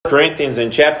Corinthians in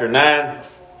chapter 9.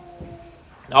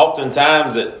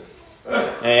 Oftentimes,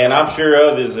 and I'm sure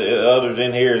others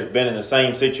in here has been in the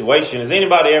same situation. Has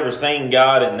anybody ever seen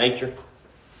God in nature?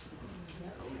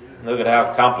 Look at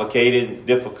how complicated,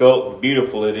 difficult, and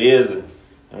beautiful it is. And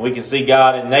we can see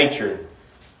God in nature.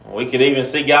 We could even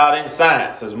see God in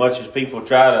science, as much as people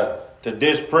try to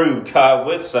disprove God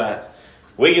with science.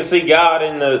 We can see God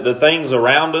in the things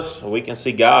around us. We can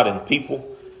see God in people.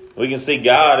 We can see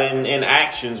God in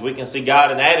actions. We can see God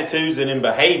in attitudes and in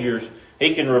behaviors.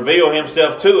 He can reveal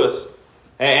Himself to us.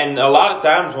 And a lot of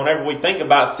times, whenever we think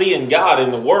about seeing God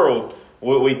in the world,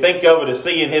 we think of it as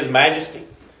seeing His majesty.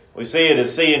 We see it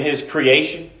as seeing His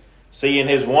creation, seeing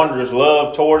His wondrous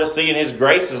love toward us, seeing His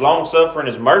grace, His long-suffering,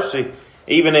 His mercy,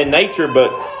 even in nature.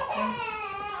 But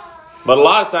a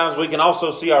lot of times we can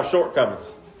also see our shortcomings.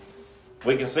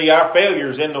 We can see our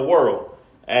failures in the world.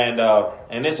 And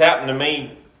this happened to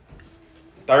me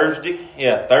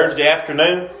Thursday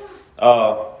afternoon.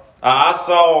 I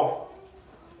saw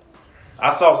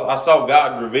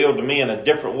God revealed to me in a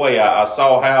different way. I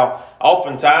saw how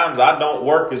oftentimes I don't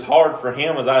work as hard for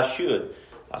Him as I should.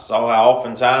 I saw how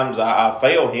oftentimes I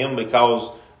fail Him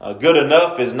because good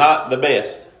enough is not the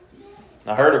best.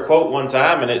 I heard a quote one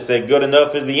time and it said, good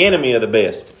enough is the enemy of the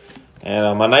best.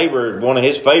 And my neighbor, one of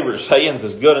his favorite sayings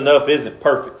is, good enough isn't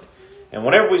perfect. And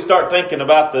whenever we start thinking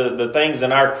about the things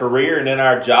in our career and in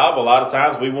our job, a lot of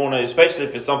times we want to, especially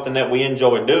if it's something that we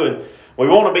enjoy doing, we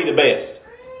want to be the best.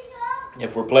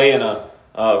 If we're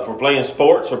playing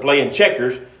sports or playing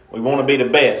checkers, we want to be the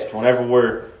best. Whenever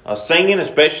we're singing,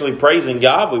 especially praising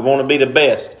God, we want to be the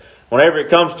best. Whenever it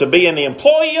comes to being the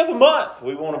employee of the month,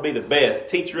 we want to be the best.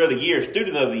 Teacher of the year,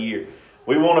 student of the year,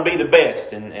 we want to be the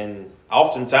best. And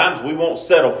oftentimes we won't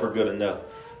settle for good enough.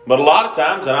 But a lot of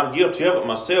times, and I'm guilty of it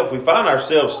myself, we find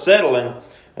ourselves settling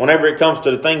whenever it comes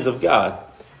to the things of God.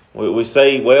 We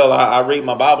say, well, I read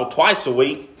my Bible twice a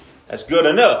week. That's good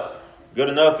enough. Good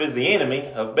enough is the enemy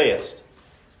of best.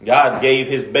 God gave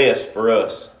His best for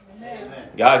us. Amen.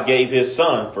 God gave His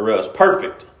Son for us.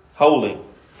 Perfect. Holy.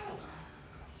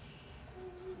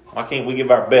 Why can't we give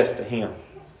our best to Him?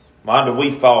 Why do we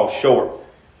fall short?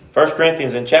 1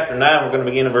 Corinthians in chapter 9, we're going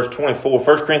to begin in verse 24.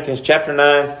 1 Corinthians chapter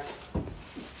 9,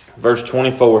 verse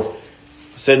 24. It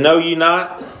said, know ye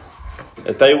not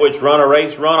that they which run a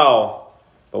race run all,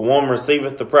 but one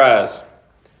receiveth the prize.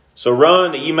 So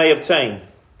run that ye may obtain.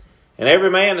 And every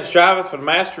man that striveth for the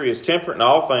mastery is temperate in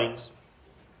all things.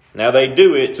 Now they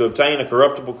do it to obtain a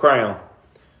corruptible crown,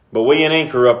 but we an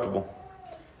incorruptible.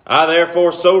 I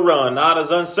therefore so run, not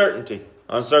as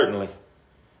uncertainly.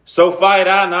 So fight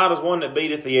I, not as one that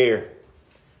beateth the air.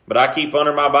 But I keep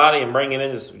under my body and bring it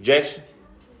into subjection,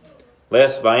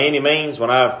 lest by any means, when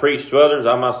I have preached to others,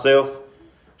 I myself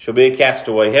shall be a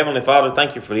castaway. Heavenly Father,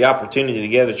 thank you for the opportunity to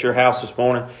gather at your house this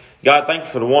morning. God, thank you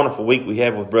for the wonderful week we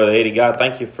had with Brother Eddie. God,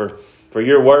 thank you for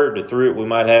your word, that through it we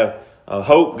might have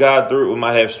hope. God, through it we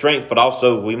might have strength, but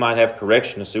also we might have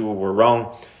correction to see where we're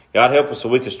wrong. God, help us so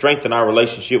we can strengthen our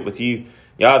relationship with you.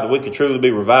 God, that we could truly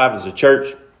be revived as a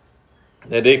church,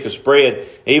 that it could spread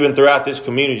even throughout this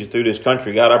community, through this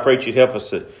country. God, I pray that you'd help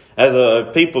us as a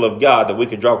people of God, that we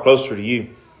could draw closer to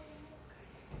you.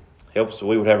 Help us so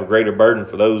we would have a greater burden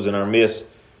for those in our midst,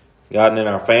 God, and in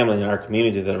our family and in our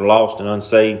community that are lost and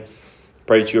unsaved.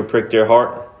 Pray that you'll prick their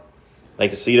heart. They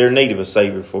can see their need of a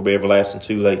Savior before it be everlasting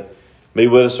too late. Be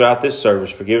with us throughout this service.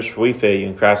 Forgive us for we fail you.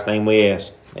 In Christ's name we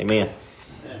ask. Amen.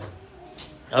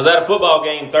 I was at a football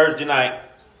game Thursday night,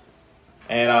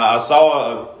 and I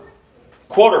saw a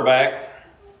quarterback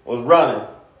was running,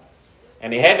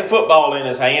 and he had the football in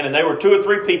his hand, and there were 2 or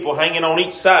 3 people hanging on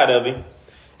each side of him,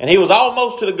 and he was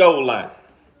almost to the goal line.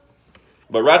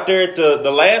 But right there at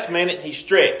the last minute, he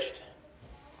stretched.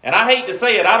 And I hate to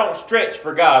say it, I don't stretch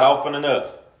for God often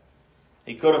enough.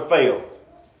 He could have failed.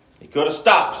 He could have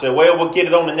stopped, said, well, we'll get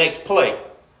it on the next play.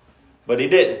 But he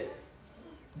didn't.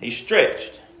 He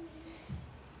stretched.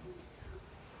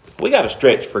 We got to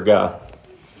stretch for God.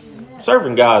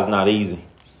 Serving God is not easy.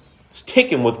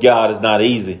 Sticking with God is not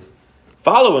easy.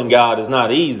 Following God is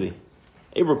not easy.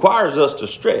 It requires us to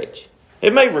stretch.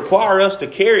 It may require us to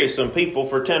carry some people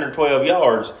for 10 or 12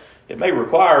 yards. It may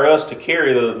require us to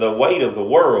carry the weight of the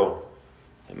world.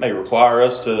 It may require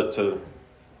us to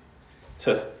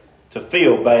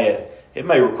feel bad. It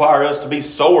may require us to be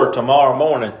sore tomorrow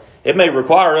morning. It may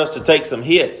require us to take some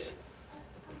hits.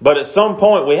 But at some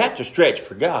point, we have to stretch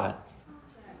for God.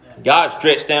 God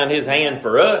stretched down His hand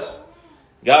for us.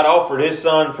 God offered His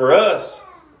Son for us.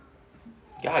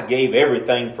 God gave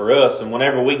everything for us. And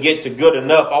whenever we get to good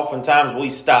enough, oftentimes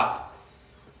we stop.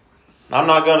 I'm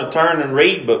not going to turn and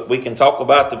read, but we can talk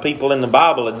about the people in the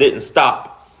Bible that didn't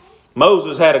stop.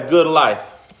 Moses had a good life.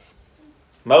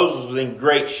 Moses was in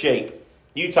great shape.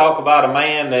 You talk about a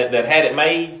man that had it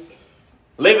made,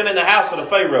 living in the house of the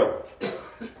Pharaoh,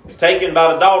 taken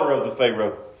by the daughter of the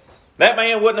Pharaoh. That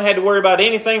man wouldn't have had to worry about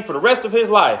anything for the rest of his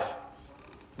life.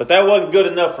 But that wasn't good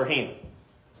enough for him.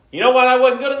 You know why that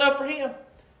wasn't good enough for him?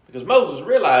 Because Moses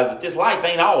realized that this life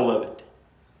ain't all of it.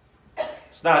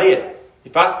 It's not it.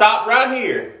 If I stop right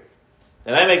here,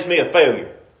 then that makes me a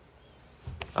failure.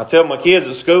 I tell my kids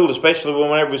at school, especially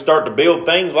whenever we start to build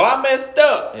things, well, I messed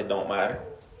up. It don't matter.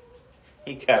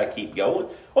 You got to keep going.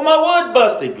 Well, my wood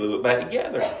busted. Glue it back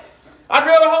together. I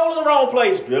drilled a hole in the wrong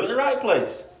place. Drill in the right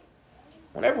place.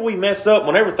 Whenever we mess up,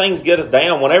 whenever things get us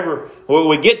down, whenever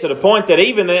we get to the point that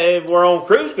even if we're on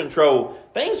cruise control,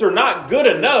 things are not good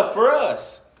enough for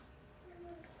us.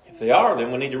 If they are,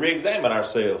 then we need to re-examine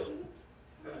ourselves.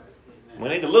 We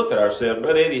need to look at ourselves.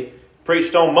 Brother Eddie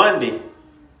preached on Monday.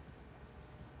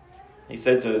 He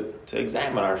said to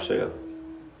examine ourselves.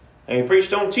 And he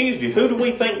preached on Tuesday. Who do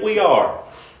we think we are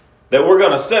that we're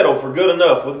going to settle for good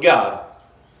enough with God?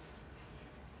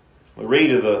 We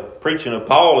read of the preaching of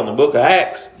Paul in the book of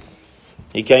Acts.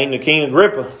 He came to King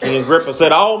Agrippa. King Agrippa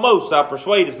said, almost thou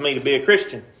persuadest me to be a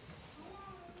Christian.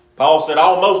 Paul said,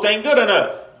 almost ain't good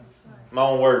enough. My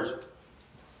own words.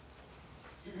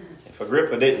 If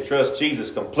Agrippa didn't trust Jesus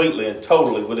completely and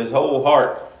totally with his whole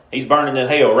heart, he's burning in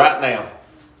hell right now.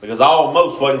 Because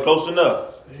almost wasn't close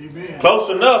enough. Amen. Close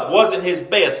enough wasn't his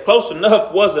best. Close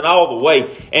enough wasn't all the way.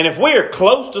 And if we're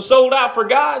close to sold out for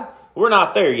God, we're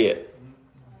not there yet.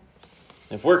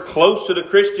 If we're close to the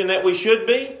Christian that we should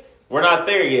be, we're not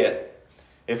there yet.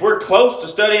 If we're close to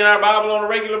studying our Bible on a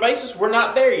regular basis, we're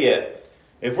not there yet.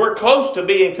 If we're close to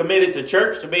being committed to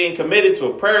church, to being committed to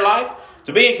a prayer life,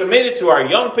 to being committed to our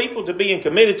young people, to being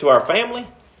committed to our family,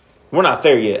 we're not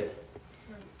there yet.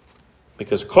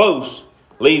 Because close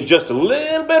leaves just a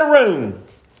little bit of room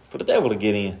for the devil to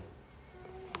get in.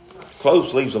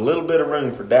 Close leaves a little bit of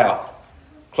room for doubt.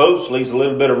 Close leaves a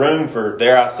little bit of room for,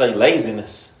 dare I say,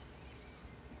 laziness.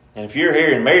 And if you're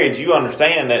here in marriage, you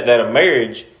understand that a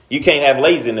marriage, you can't have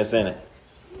laziness in it.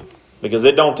 Because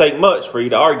it don't take much for you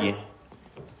to argue,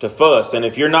 to fuss. And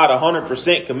if you're not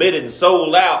 100% committed and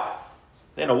sold out,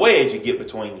 then a wedge will get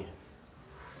between you.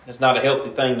 That's not a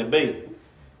healthy thing to be.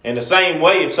 In the same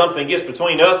way, if something gets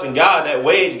between us and God, that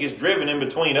wedge gets driven in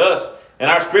between us and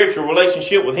our spiritual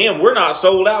relationship with Him. We're not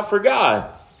sold out for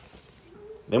God.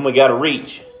 Then we got to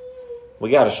reach. We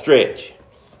got to stretch.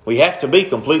 We have to be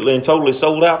completely and totally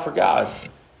sold out for God.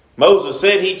 Moses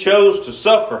said he chose to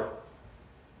suffer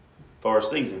for a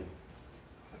season.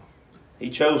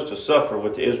 He chose to suffer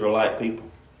with the Israelite people.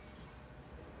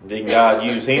 Didn't God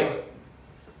use him?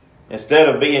 Instead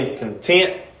of being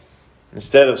content,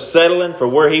 instead of settling for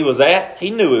where he was at,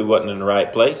 he knew he wasn't in the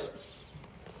right place.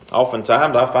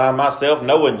 Oftentimes I find myself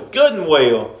knowing good and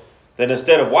well that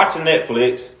instead of watching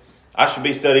Netflix, I should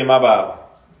be studying my Bible.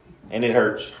 And it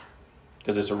hurts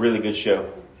because it's a really good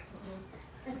show.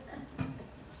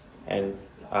 And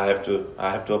I have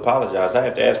to apologize. I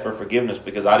have to ask for forgiveness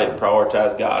because I didn't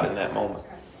prioritize God in that moment.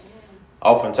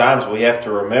 Oftentimes we have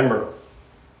to remember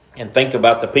and think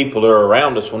about the people that are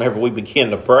around us whenever we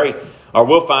begin to pray. Or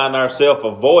we'll find ourselves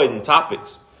avoiding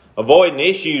topics, avoiding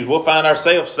issues. We'll find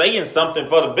ourselves saying something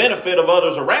for the benefit of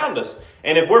others around us.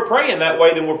 And if we're praying that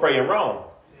way, then we're praying wrong.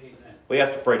 We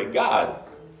have to pray to God.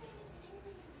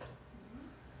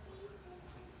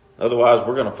 Otherwise,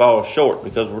 we're going to fall short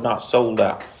because we're not sold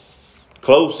out.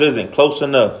 Close isn't close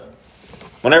enough.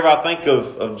 Whenever I think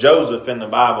of Joseph in the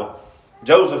Bible,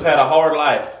 Joseph had a hard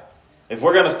life. If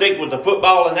we're going to stick with the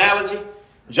football analogy,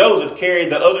 Joseph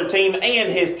carried the other team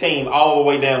and his team all the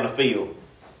way down the field.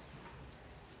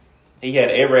 He had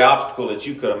every obstacle that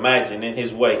you could imagine in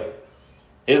his way.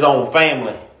 His own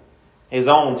family, his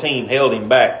own team held him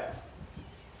back.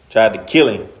 Tried to kill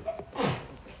him.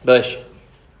 Bless you.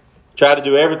 Tried to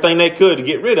do everything they could to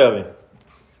get rid of him.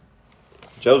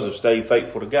 Joseph stayed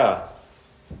faithful to God.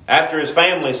 After his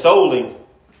family sold him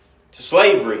to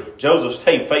slavery, Joseph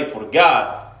stayed faithful to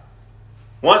God.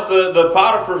 Once the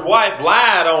Potiphar's wife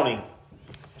lied on him,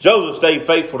 Joseph stayed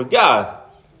faithful to God.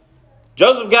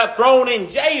 Joseph got thrown in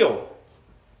jail.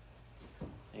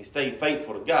 He stayed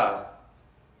faithful to God.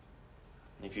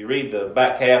 If you read the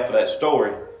back half of that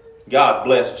story, God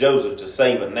blessed Joseph to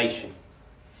save a nation.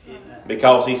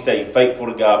 Because he stayed faithful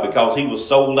to God, because he was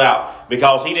sold out,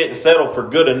 because he didn't settle for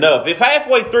good enough. If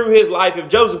halfway through his life, if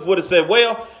Joseph would have said,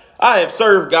 well, I have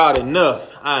served God enough,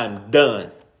 I'm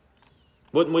done,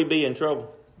 wouldn't we be in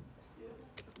trouble?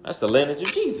 That's the lineage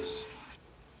of Jesus.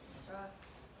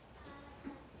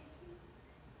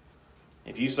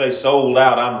 If you say sold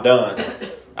out, I'm done.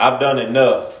 I've done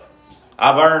enough.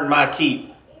 I've earned my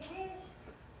keep,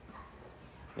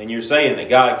 then you're saying that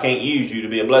God can't use you to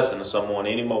be a blessing to someone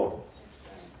anymore.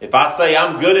 If I say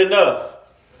I'm good enough,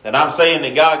 then I'm saying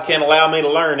that God can't allow me to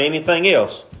learn anything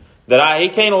else. He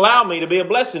can't allow me to be a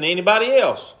blessing to anybody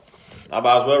else. I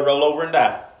might as well roll over and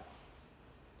die.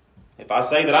 If I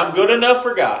say that I'm good enough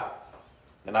for God,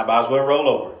 then I might as well roll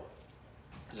over.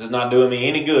 This is not doing me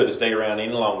any good to stay around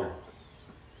any longer.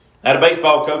 I had a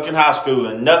baseball coach in high school,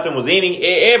 and nothing was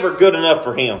ever good enough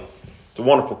for him. It's a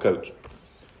wonderful coach.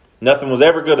 Nothing was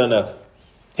ever good enough.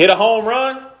 Hit a home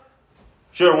run,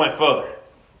 should have went further.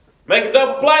 Make a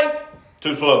double play,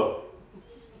 too slow.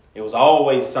 It was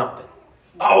always something.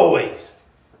 Always.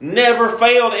 Never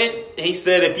failed. He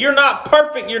said, if you're not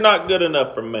perfect, you're not good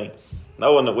enough for me.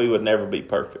 Knowing that we would never be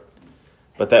perfect.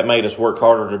 But that made us work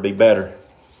harder to be better.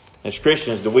 As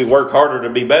Christians, do we work harder to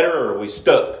be better, or are we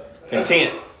stuck,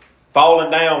 content, falling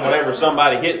down whenever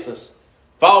somebody hits us,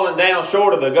 falling down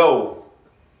short of the goal?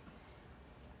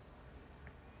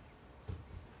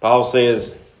 Paul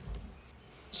says,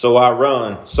 so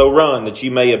run that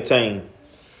you may obtain.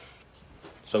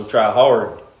 So try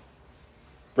hard.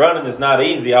 Running is not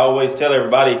easy. I always tell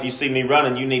everybody, if you see me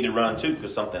running, you need to run too,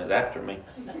 because something is after me.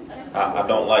 I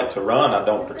don't like to run. I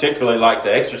don't particularly like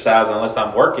to exercise unless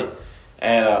I'm working.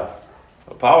 And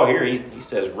Paul here, he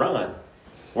says run.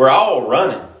 We're all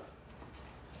running.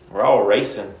 We're all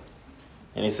racing.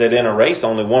 And he said in a race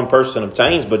only one person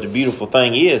obtains. But the beautiful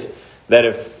thing is that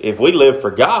if we live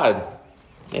for God,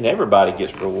 then everybody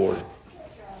gets rewarded.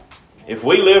 If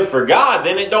we live for God,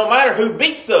 then it don't matter who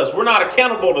beats us. We're not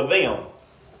accountable to them.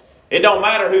 It don't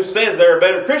matter who says they're a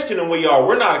better Christian than we are.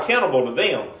 We're not accountable to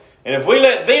them. And if we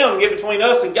let them get between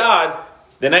us and God,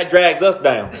 then that drags us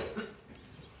down.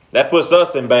 That puts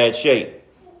us in bad shape.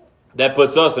 That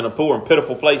puts us in a poor and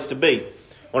pitiful place to be.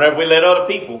 Whenever we let other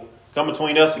people come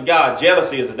between us and God,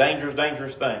 jealousy is a dangerous,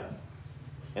 dangerous thing.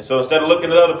 And so instead of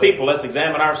looking at other people, let's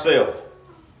examine ourselves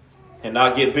and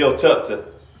not get built up to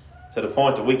the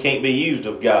point that we can't be used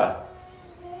of God.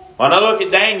 When I look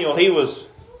at Daniel, he was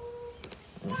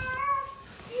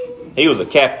a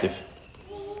captive.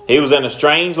 He was in a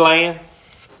strange land,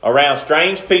 around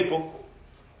strange people,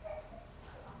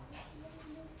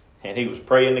 and he was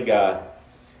praying to God,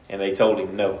 and they told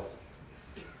him no.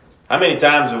 How many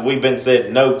times have we been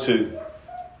said no to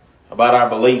about our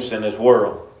beliefs in this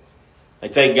world? They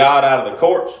take God out of the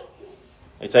courts.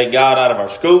 They take God out of our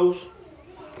schools.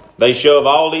 They shove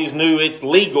all these new, it's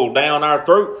legal down our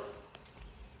throat,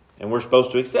 and we're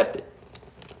supposed to accept it.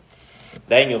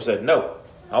 Daniel said, no,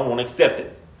 I won't accept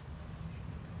it.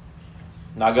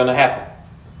 Not going to happen.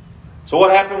 So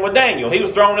what happened with Daniel? He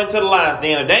was thrown into the lion's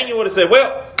den. And Daniel would have said,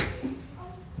 well,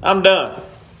 I'm done.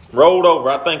 Rolled over.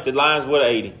 I think the lions would have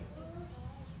ate him.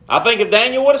 I think if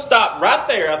Daniel would have stopped right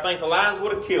there, I think the lions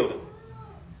would have killed him.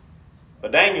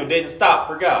 But Daniel didn't stop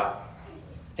for God.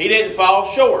 He didn't fall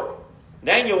short.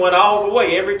 Daniel went all the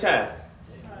way every time.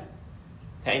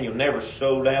 Daniel never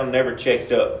slowed down, never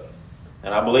checked up.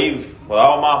 And I believe with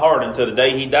all my heart until the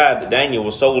day he died that Daniel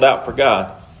was sold out for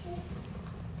God.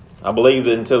 I believe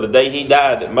that until the day he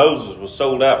died that Moses was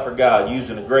sold out for God,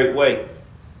 used in a great way.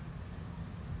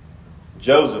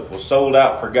 Joseph was sold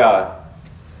out for God,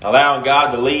 allowing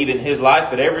God to lead in his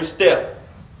life at every step.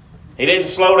 He didn't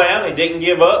slow down. He didn't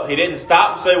give up. He didn't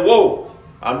stop and say, whoa,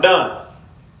 I'm done.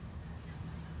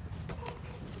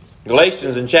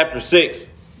 Galatians in chapter 6,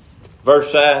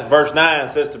 verse 9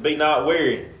 says to be not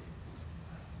weary.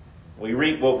 We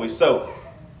reap what we sow.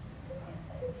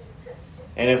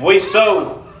 And if we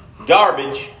sow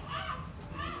garbage,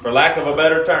 for lack of a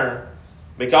better term,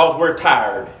 because we're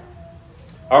tired,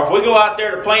 or if we go out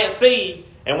there to plant seed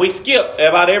and we skip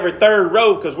about every third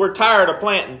row because we're tired of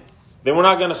planting, then we're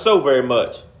not going to sow very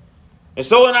much. And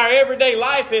so in our everyday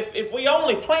life, if we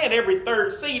only plant every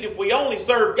third seed, if we only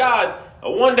serve God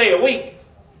one day a week,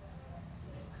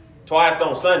 twice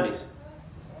on Sundays,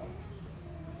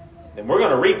 then we're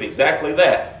going to reap exactly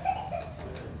that.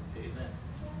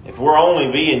 If we're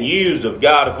only being used of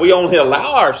God, if we only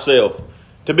allow ourselves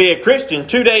to be a Christian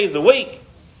 2 days a week,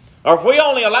 or if we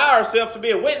only allow ourselves to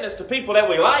be a witness to people that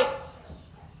we like,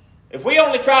 if we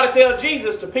only try to tell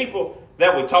Jesus to people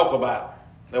that we talk about,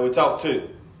 that we talk to,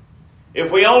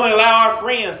 if we only allow our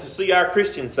friends to see our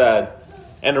Christian side,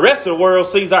 and the rest of the world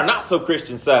sees our not so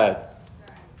Christian side,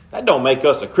 that don't make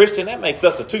us a Christian. That makes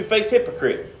us a two-faced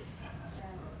hypocrite.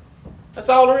 That's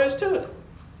all there is to it.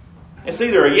 It's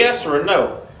either a yes or a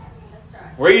no.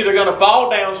 We're either going to fall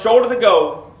down short of the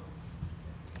goal.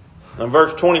 In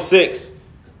verse 26,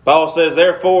 Paul says,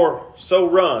 therefore, so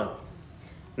run,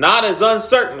 not as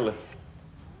uncertainly.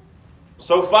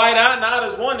 So fight I, not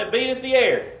as one that beateth the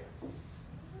air.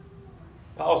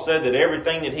 Paul said that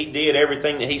everything that he did,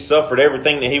 everything that he suffered,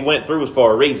 everything that he went through was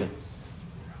for a reason.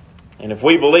 And if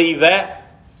we believe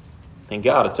that, then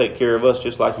God will take care of us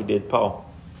just like he did Paul.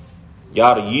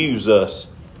 God will use us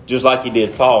just like he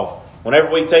did Paul.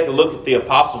 Whenever we take a look at the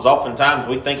apostles, oftentimes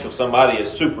we think of somebody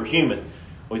as superhuman.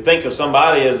 We think of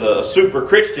somebody as a super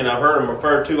Christian. I've heard them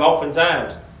referred to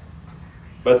oftentimes.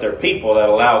 But they're people that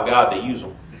allow God to use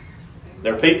them.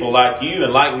 They're people like you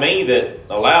and like me that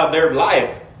allowed their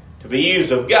life to be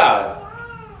used of God.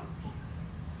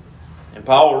 And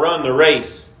Paul run the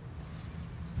race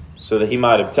so that he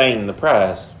might obtain the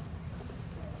prize.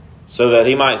 So that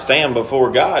he might stand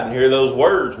before God and hear those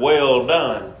words, well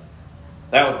done.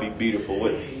 That would be beautiful,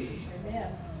 wouldn't it?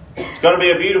 Amen. It's going to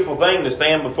be a beautiful thing to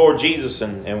stand before Jesus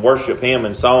and worship him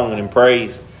in song and in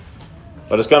praise.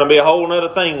 But it's going to be a whole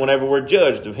other thing whenever we're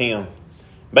judged of him,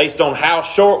 based on how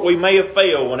short we may have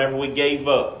failed whenever we gave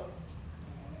up.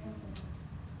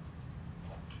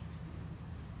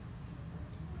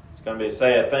 It's going to be a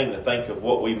sad thing to think of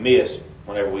what we missed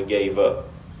whenever we gave up,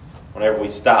 whenever we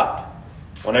stopped,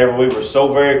 whenever we were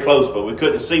so very close, but we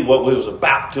couldn't see what we was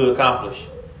about to accomplish.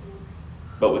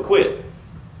 But we quit.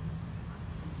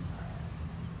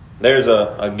 There's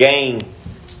a game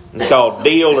called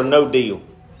Deal or No Deal.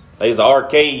 There's an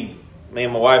arcade. Me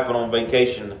and my wife went on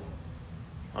vacation.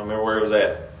 I don't remember where it was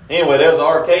at. Anyway, there was an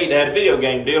arcade that had a video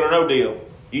game, Deal or No Deal.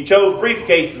 You chose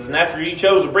briefcases, and after you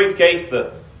chose a briefcase,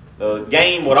 the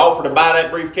game would offer to buy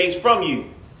that briefcase from you.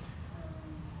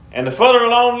 And the further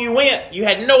along you went, you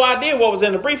had no idea what was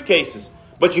in the briefcases,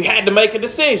 but you had to make a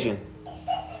decision.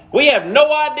 We have no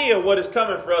idea what is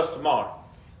coming for us tomorrow.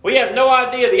 We have no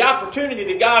idea the opportunity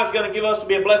that God is going to give us to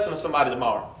be a blessing to somebody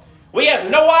tomorrow. We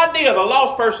have no idea the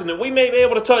lost person that we may be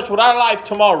able to touch with our life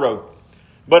tomorrow.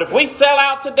 But if we sell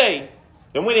out today,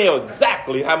 then we know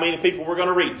exactly how many people we're going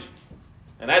to reach.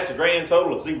 And that's a grand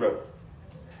total of 0.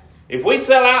 If we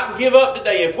sell out and give up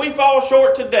today, if we fall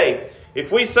short today, if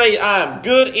we say, I am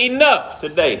good enough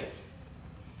today,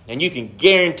 and you can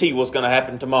guarantee what's going to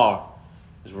happen tomorrow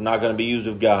is we're not going to be used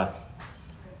of God.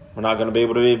 We're not going to be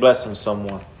able to be a blessing to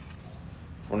someone.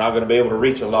 We're not going to be able to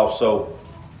reach a lost soul.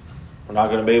 We're not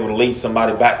going to be able to lead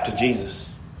somebody back to Jesus.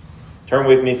 Turn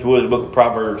with me, if you would, to the book of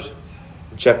Proverbs,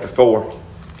 chapter 4.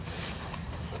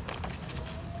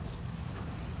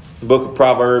 The book of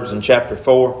Proverbs in chapter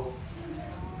 4.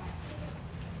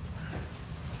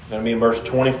 It's going to be in verse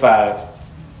 25.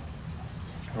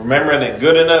 Remembering that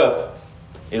good enough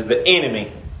is the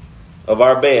enemy of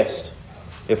our best.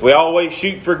 If we always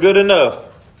shoot for good enough,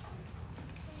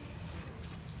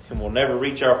 then we'll never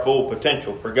reach our full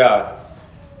potential for God.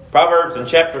 Proverbs in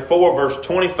chapter 4, verse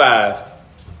 25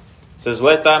 says,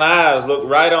 Let thine eyes look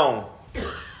right on,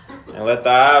 and let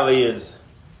thy eyelids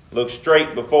look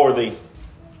straight before thee.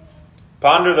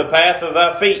 Ponder the path of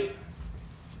thy feet,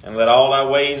 and let all thy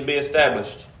ways be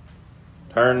established.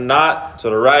 Turn not to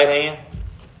the right hand,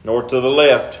 nor to the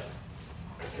left.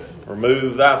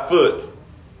 Remove thy foot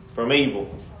from evil.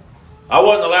 I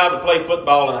wasn't allowed to play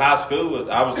football in high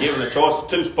school. I was given the choice of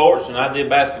 2 sports, and I did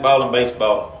basketball and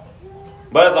baseball.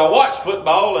 But as I watch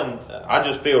football, and I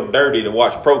just feel dirty to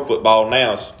watch pro football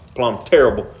now. It's plumb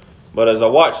terrible. But as I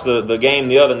watched the game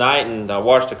the other night, and I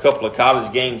watched a couple of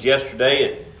college games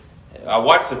yesterday, I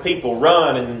watched the people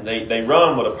run, and they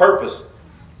run with a purpose.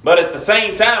 But at the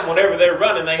same time, whenever they're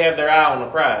running, they have their eye on the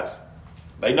prize.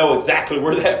 They know exactly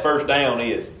where that first down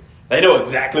is. They know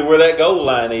exactly where that goal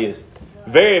line is.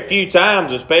 Very few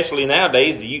times, especially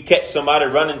nowadays, do you catch somebody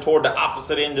running toward the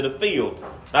opposite end of the field.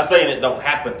 Not saying it don't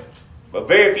happen, but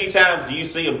very few times do you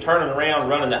see them turning around,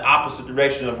 running the opposite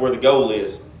direction of where the goal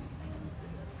is.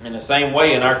 In the same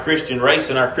way, in our Christian race,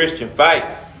 in our Christian fight,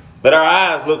 let our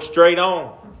eyes look straight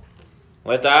on.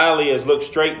 Let the eyelids look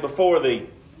straight before thee.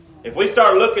 If we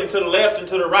start looking to the left and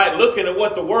to the right, looking at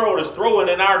what the world is throwing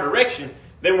in our direction,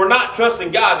 then we're not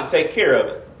trusting God to take care of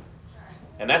it.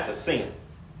 And that's a sin.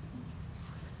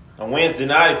 On Wednesday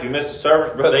night, if you missed the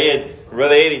service, Brother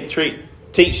Eddie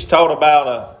taught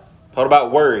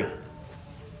about worry.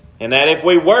 And that if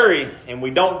we worry and we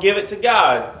don't give it to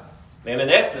God, then in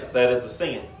essence that is a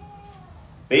sin.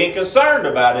 Being concerned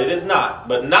about it is not.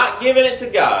 But not giving it to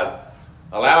God,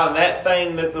 allowing that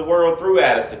thing that the world threw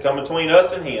at us to come between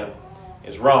us and Him,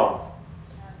 is wrong.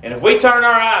 And if we turn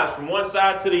our eyes from one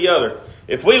side to the other,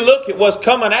 if we look at what's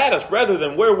coming at us rather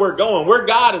than where we're going, where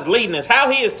God is leading us,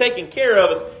 how He is taking care of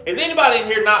us, is anybody in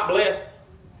here not blessed?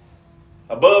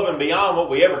 Above and beyond what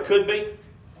we ever could be?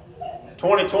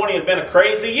 2020 has been a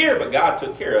crazy year, but God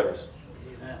took care of us.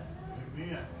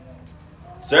 Amen.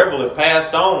 Several have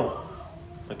passed on,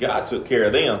 but God took care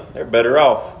of them. They're better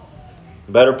off.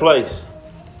 Better place.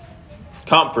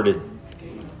 Comforted.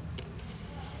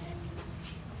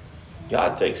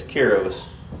 God takes care of us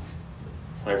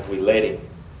whenever we let Him.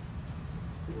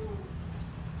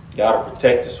 God will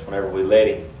protect us whenever we let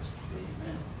Him.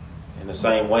 In the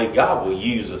same way, God will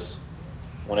use us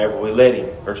whenever we let Him.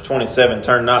 Verse 27,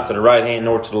 turn not to the right hand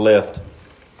nor to the left.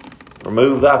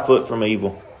 Remove thy foot from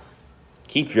evil.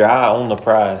 Keep your eye on the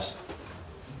prize.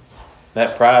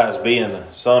 That prize being the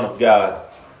Son of God.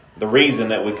 The reason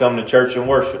that we come to church and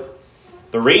worship.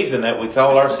 The reason that we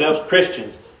call ourselves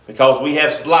Christians. Because we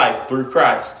have life through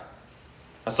Christ.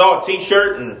 I saw a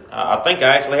t-shirt, and I think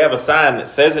I actually have a sign that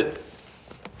says it.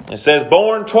 It says,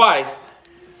 born twice,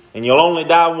 and you'll only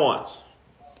die once.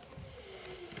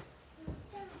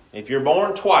 If you're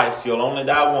born twice, you'll only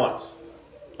die once.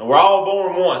 And we're all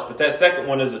born once, but that second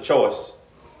one is a choice.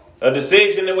 A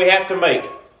decision that we have to make.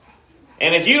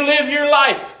 And if you live your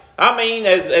life,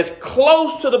 as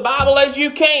close to the Bible as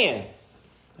you can,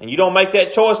 and you don't make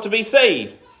that choice to be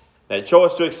saved, that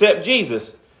choice to accept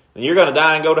Jesus, then you're going to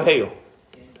die and go to hell.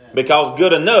 Amen. Because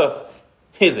good enough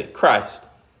isn't Christ.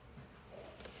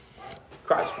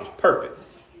 Christ was perfect.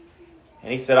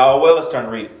 And He said, oh, well, let's turn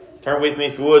and read it. Turn with me,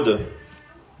 if you would, to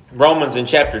Romans in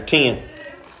chapter 10.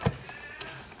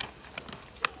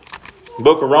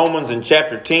 Book of Romans in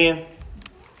chapter 10.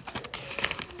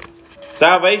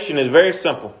 Salvation is very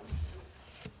simple.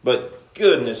 But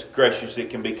goodness gracious, it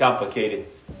can be complicated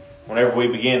whenever we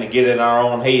begin to get in our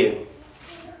own head.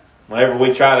 Whenever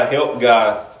we try to help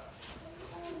God.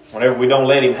 Whenever we don't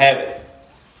let Him have it.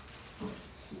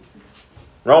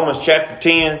 Romans chapter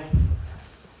 10,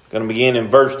 going to begin in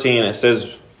verse 10. It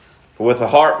says, for with the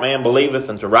heart man believeth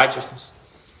unto righteousness,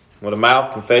 with the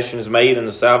mouth confession is made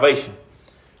unto salvation.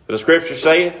 For the Scripture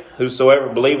saith, whosoever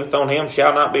believeth on Him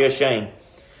shall not be ashamed.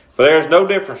 For there is no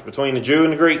difference between the Jew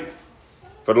and the Greek.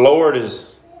 For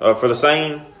the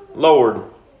same Lord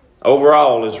over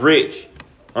all is rich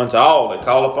unto all that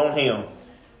call upon Him.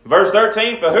 Verse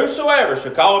 13, for whosoever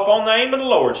shall call upon the name of the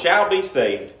Lord shall be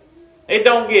saved. It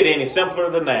don't get any simpler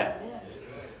than that.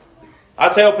 I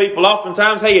tell people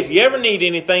oftentimes, hey, if you ever need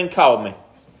anything, call me.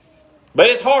 But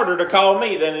it's harder to call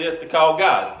me than it is to call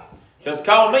God. Because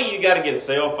call me, you got to get a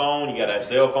cell phone. You got to have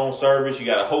cell phone service. You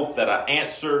got to hope that I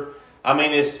answer.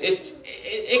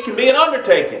 It can be an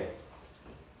undertaking.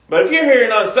 But if you're here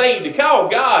and unsaved, to call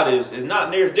God is not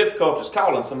near as difficult as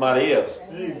calling somebody else.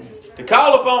 Amen. To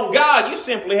call upon God, you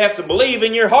simply have to believe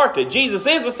in your heart that Jesus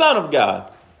is the Son of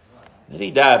God. That He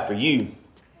died for you.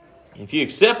 If you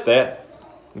accept that,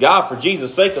 God, for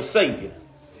Jesus' sake, will save you.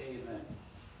 Amen.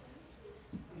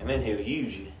 And then He'll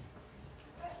use you.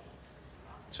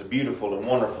 It's a beautiful and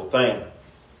wonderful thing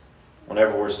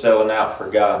whenever we're selling out for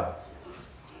God.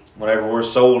 Whenever we're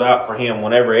sold out for Him.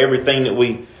 Whenever everything that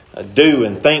we do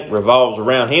and think revolves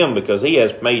around Him, because He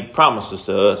has made promises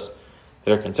to us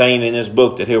that are contained in this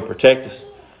book that He'll protect us,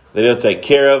 that He'll take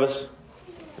care of us,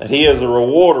 that He is a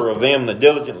rewarder of them that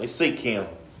diligently seek Him,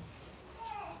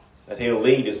 that He'll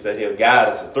lead us, that He'll guide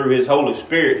us, and through His Holy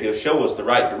Spirit He'll show us the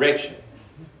right direction,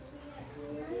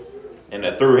 and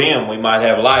that through Him we might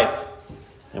have life,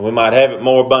 and we might have it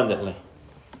more abundantly.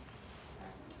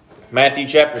 Matthew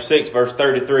chapter 6 verse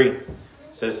 33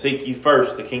 says, seek ye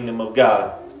first the kingdom of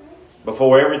God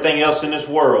before everything else in this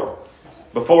world.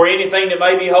 Before anything that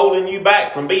may be holding you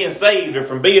back from being saved or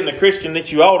from being the Christian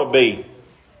that you ought to be.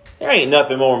 There ain't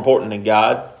nothing more important than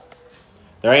God.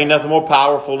 There ain't nothing more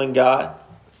powerful than God.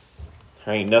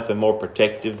 There ain't nothing more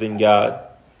protective than God.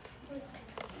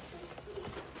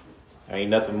 There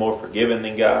ain't nothing more forgiving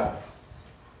than God.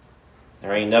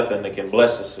 There ain't nothing that can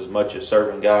bless us as much as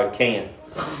serving God can.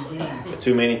 But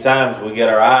too many times we get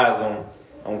our eyes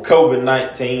on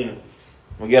COVID-19.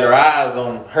 We get our eyes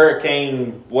on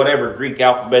hurricane, whatever Greek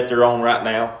alphabet they're on right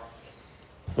now.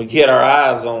 We get our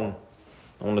eyes on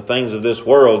the things of this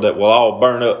world that will all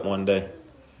burn up one day.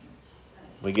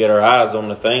 We get our eyes on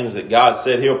the things that God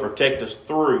said He'll protect us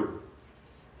through.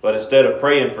 But instead of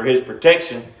praying for His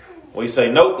protection, we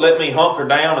say, nope, let me hunker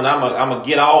down and I'm going to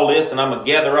get all this and I'm going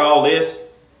to gather all this.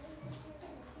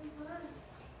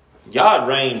 God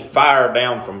rained fire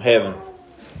down from heaven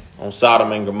on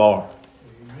Sodom and Gomorrah.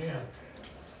 Amen.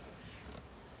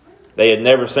 They had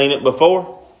never seen it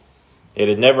before. It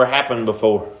had never happened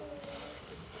before.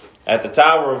 At the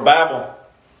Tower of Babel,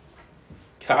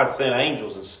 God sent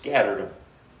angels and scattered them.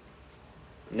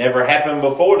 Never happened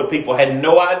before. The people had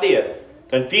no idea.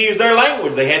 Confused their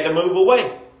language. They had to move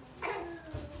away.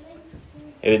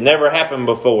 It had never happened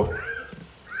before.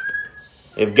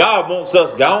 If God wants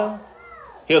us gone,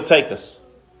 He'll take us.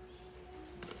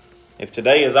 If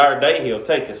today is our day, He'll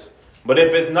take us. But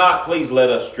if it's not, please let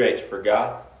us stretch for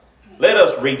God. Let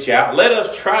us reach out. Let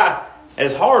us try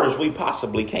as hard as we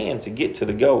possibly can to get to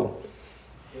the goal.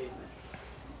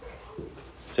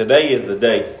 Today is the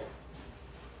day.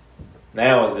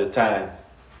 Now is the time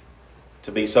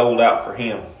to be sold out for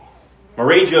Him. I'm going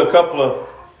to read you a couple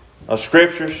of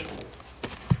scriptures.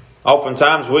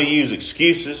 Oftentimes we use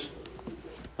excuses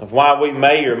of why we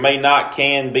may or may not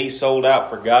can be sold out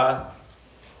for God.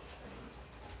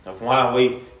 Of why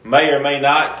we may or may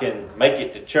not can make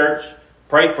it to church,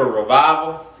 pray for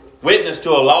revival, witness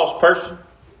to a lost person,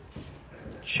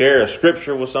 share a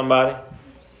scripture with somebody.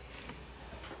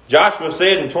 Joshua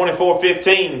said in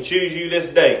 24:15, choose you this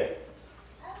day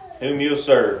whom you'll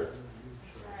serve.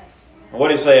 And what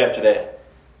did he say after that?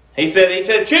 He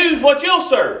said, choose what you'll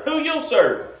serve, who you'll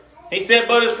serve. He said,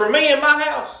 but it's for me and my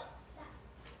house.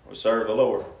 We serve the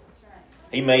Lord.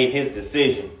 He made his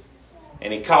decision.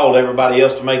 And he called everybody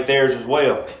else to make theirs as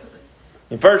well.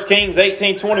 In 1 Kings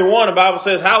 18:21, the Bible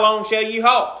says, how long shall you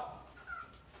halt?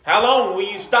 How long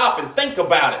will you stop and think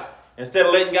about it instead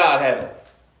of letting God have it?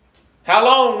 How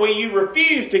long will you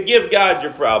refuse to give God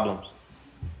your problems?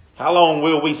 How long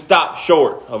will we stop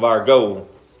short of our goal?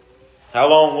 How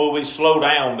long will we slow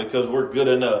down because we're good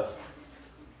enough?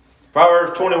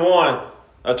 Proverbs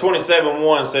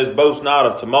 27:1 says, boast not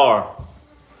of tomorrow.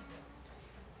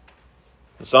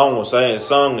 The song was saying, it's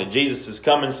sung that Jesus is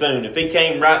coming soon. If he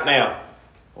came right now,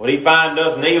 would he find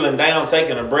us kneeling down,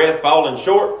 taking a breath, falling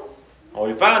short? Or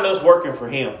would he find us working for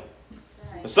him?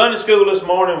 The Sunday school this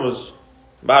morning was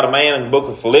about a man in the book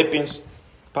of Philippians.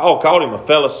 Paul called him a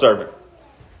fellow servant.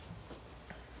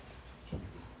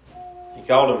 He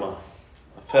called him a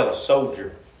fellow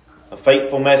soldier, a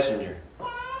faithful messenger.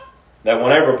 That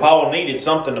whenever Paul needed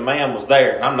something, the man was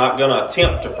there. And I'm not going to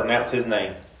attempt to pronounce his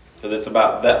name because it's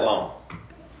about that long.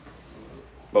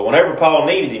 But whenever Paul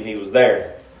needed him, he was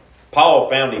there. Paul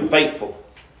found him faithful.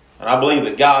 And I believe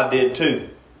that God did too.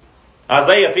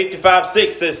 Isaiah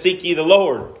 55:6 says, seek ye the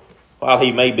Lord while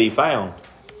he may be found.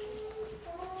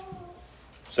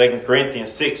 2 Corinthians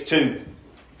 6:2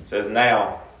 says,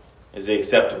 now is the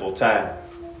acceptable time.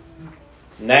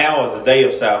 Now is the day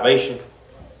of salvation.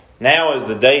 Now is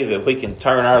the day that we can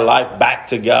turn our life back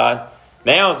to God.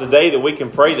 Now is the day that we can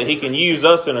pray that he can use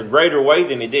us in a greater way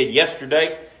than he did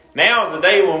yesterday. Now is the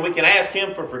day when we can ask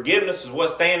him for forgiveness of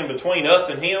what's standing between us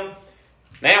and him.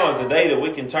 Now is the day that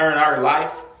we can turn our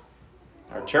life,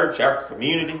 our church, our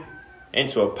community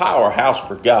into a powerhouse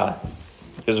for God.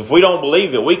 Because if we don't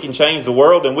believe that we can change the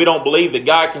world, then we don't believe that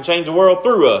God can change the world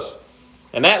through us.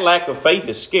 And that lack of faith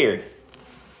is scary.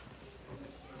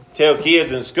 Tell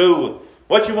kids in school,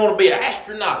 what you want to be, an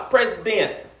astronaut,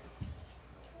 president.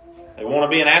 They want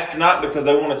to be an astronaut because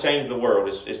they want to change the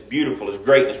world. It's beautiful, it's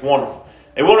great, it's wonderful.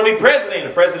 They want to be president.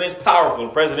 The president is powerful.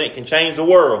 The president can change the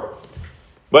world.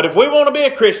 But if we want to be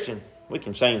a Christian, we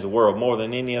can change the world more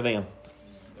than any of them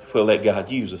if we'll let God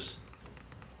use us.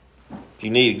 If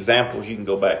you need examples, you can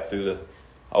go back through the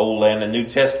Old and the New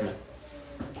Testament.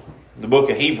 The book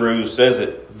of Hebrews says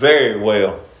it very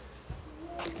well.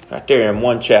 Right there in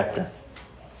one chapter.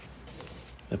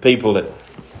 The people that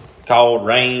called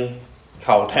rain,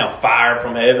 called down fire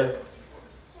from heaven,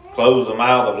 closed the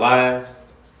mouth of lions.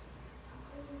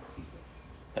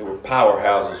 They were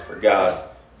powerhouses for God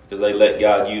because they let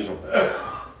God use them.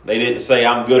 They didn't say,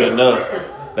 I'm good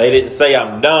enough. They didn't say,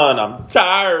 I'm done. I'm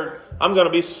tired. I'm going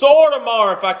to be sore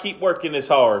tomorrow if I keep working this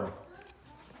hard.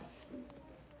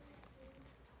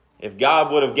 If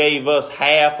God would have gave us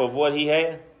half of what he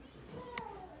had,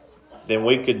 then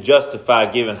we could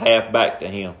justify giving half back to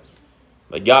him.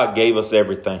 But God gave us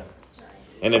everything.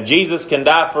 And if Jesus can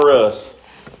die for us,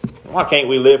 why can't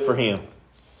we live for him?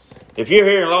 If you're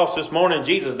here and lost this morning,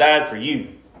 Jesus died for you.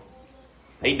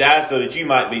 He died so that you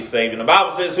might be saved. And the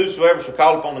Bible says, whosoever shall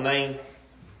call upon the name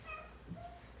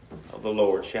of the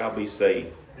Lord shall be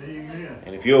saved. Amen.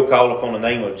 And if you'll call upon the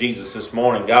name of Jesus this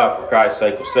morning, God, for Christ's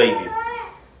sake, will save you.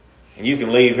 And you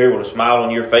can leave here with a smile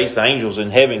on your face. The angels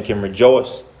in heaven can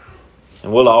rejoice.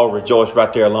 And we'll all rejoice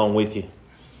right there along with you.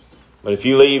 But if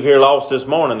you leave here lost this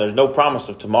morning, there's no promise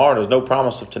of tomorrow. There's no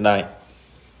promise of tonight.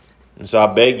 And so I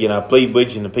beg you and I plead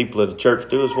with you and the people of the church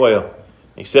do as well.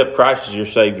 Accept Christ as your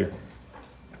Savior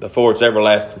before it's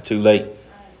everlasting too late.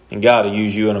 And God will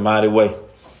use you in a mighty way.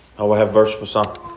 I will have a verse for song.